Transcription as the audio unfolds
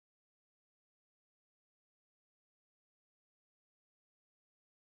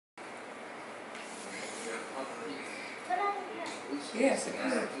Yes, it is.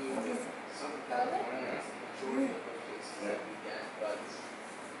 What is it?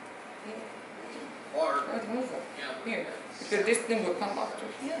 Let's move it. Here. Because this thing will come up to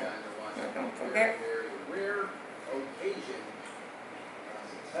here. So don't forget. Rare occasion.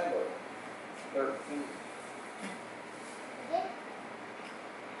 September 13th.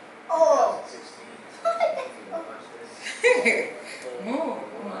 Oh! 2016. Move.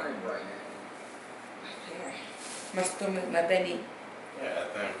 My stomach, my belly. Yeah, I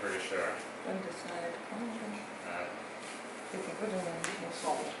think I'm pretty sure. On the side. Oh, Alright. you can put it on the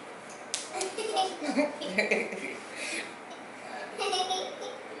side.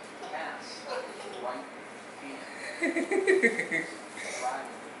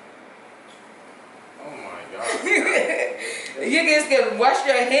 Oh my god. You guys can wash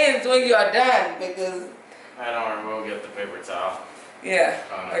your hands when you are done because, I don't we'll get the paper towel. yeah.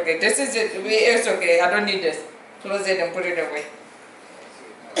 Okay, this is it. It's okay. I don't need this. Close it and put it away.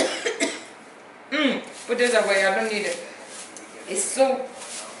 Put this away. I don't need it. It's so.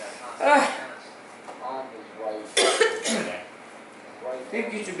 I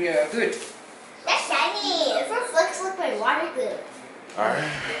think you should be good. That's shiny. It reflects like my water glue. Alright.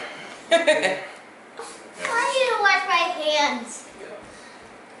 Why do you wash my hands?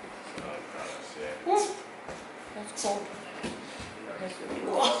 Woo. That's cold.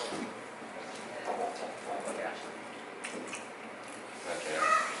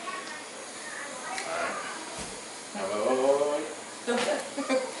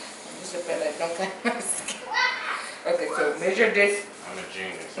 Okay. Okay, so measure this. I'm a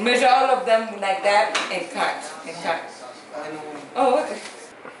genius. Measure all of them like that and cut. And cut. Oh, okay.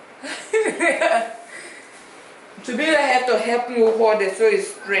 Today I have to help you hold it so it's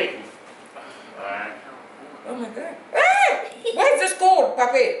straight. Alright. Oh my god. Hey! Why is this cold,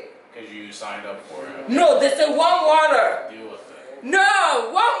 Papi? Because you signed up for it. No, this is warm water. Deal with it. No,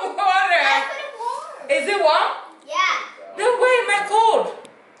 warm water. I put it warm. Is it warm? Yeah. Then why am I cold?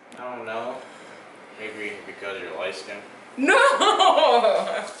 I don't know. Maybe because you're light skinned. No.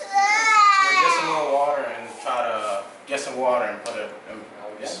 Get some more water and try to get some water and put it, and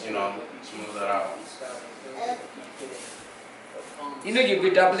just, you know, smooth it out. You know you'll be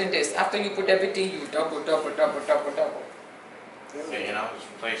doubling this. After you put everything, you double. Yeah, you know,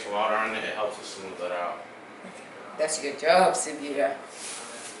 just place water on it, it helps to smooth it out. That's your job, Sylvia.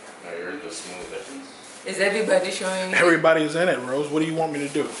 No, you're the smoothest. Is everybody showing? Everybody's in it, Rose. What do you want me to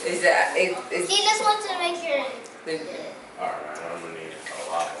do? Is that See, this one's to make sure. Alright, I'm gonna need a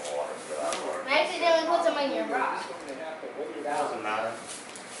lot of water for that part. I accidentally put some in your bra. Doesn't matter.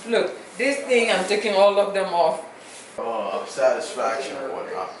 Look, this thing, I'm taking all of them off. Oh, satisfaction or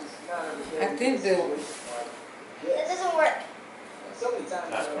whatnot. I think the. It doesn't work.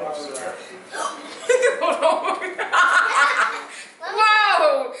 That's gross, sir.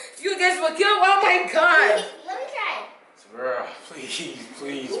 Wow! You guys will kill. Oh my god! Let me try. Girl, please.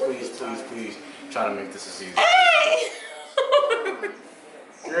 Try to make this as easy.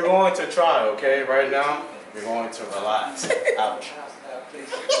 You're going to try, okay? Right now, you're going to relax. Ouch.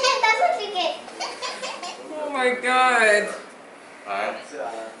 That's what you get. Oh my god! Alright?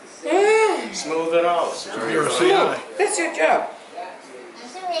 Smooth it out. You're a CI. That's your job. I'm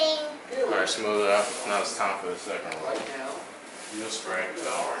assuming. Alright, smooth it out. Now it's time for the second roll. You'll spray.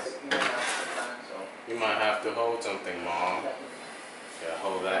 Don't worry. You might have to hold something, Mom. Yeah,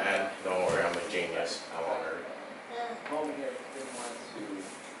 hold that end. Don't worry, I'm a genius. I won't hurt.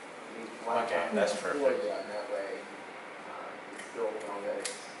 Okay, that's perfect. Perfect.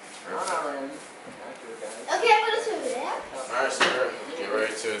 Okay, I'm gonna smooth it out. Alright, sir. Get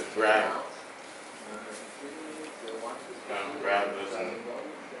ready to grab. Grab this and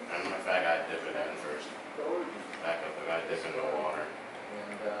matter of fact, I dip it in first. Back up, I gotta dip in the water.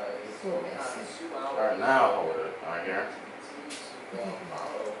 Alright, now hold it. Alright, here. Okay.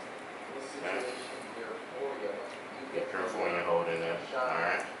 Be careful when you're holding it.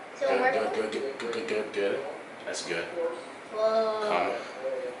 Alright. So we're Good. That's good. Whoa. Come.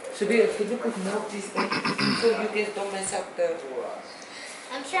 So be if you look at more of these things, so you guys don't mess up the.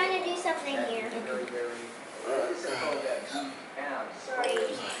 I'm trying to do something here. Sorry.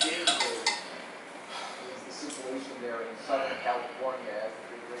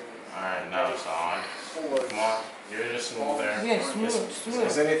 Alright, now it's on. Come on. You're just smooth there. Yeah, smooth.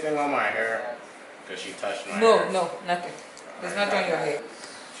 Is anything on my hair? Because she touched my hair. No, nothing. There's nothing on your hair.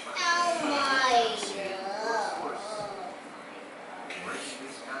 Oh my.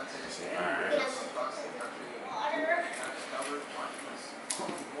 Alright. Water.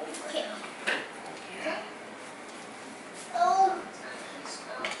 Okay. Oh.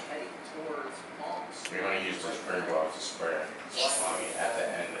 You're going to use the spray ball to spray it. Yes.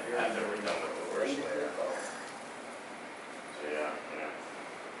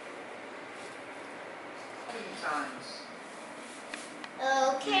 times.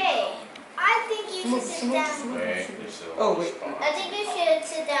 Okay. I think you should sit down. Wait, there's still Oh, one wait. spot. I think you should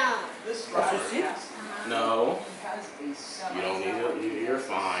sit down. This That's driver what it has No, has a you don't need to. You're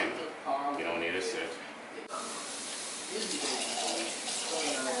fine. car You don't need to sit. is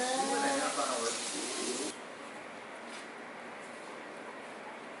going on 2.5 hours.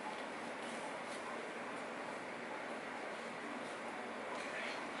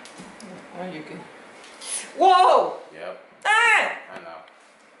 Oh, you can. Whoa! Yep, Ah! I know.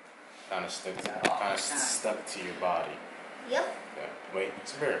 Kind of stuck to your body. Yep. Yeah. Wait,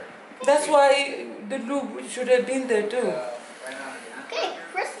 it's here. That's why the lube should have been there too. Right on. Okay,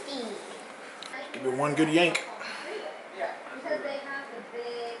 Christy. Give it one good yank. Yeah, Because they have the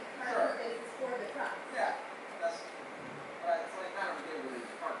big parking spaces for the trucks. yeah. That's it's like kind of a good relief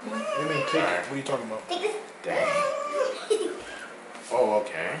park. What do you mean take it? What are you talking about? Take this. Dang. Oh,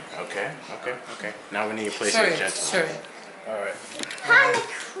 okay. Now we need a place Sorry, with gentlemen. sorry. All right. Kind of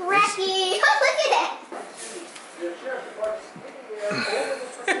crappy. Look at that. The sheriff's department's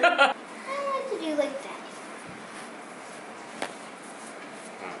I like to do like that.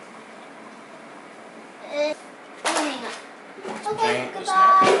 Hang on. Okay, Thank you,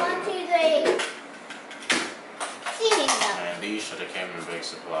 snap. goodbye. 1, 2, 3. See you now. And these should have came in big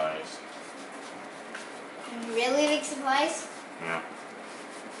supplies. Really big supplies? Yeah.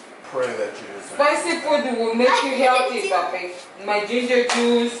 Pray that you. Spicy food will make you healthy, Papi. My ginger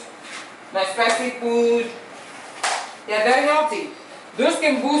juice, my spicy food, they're very healthy. Those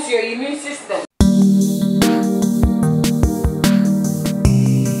can boost your immune system.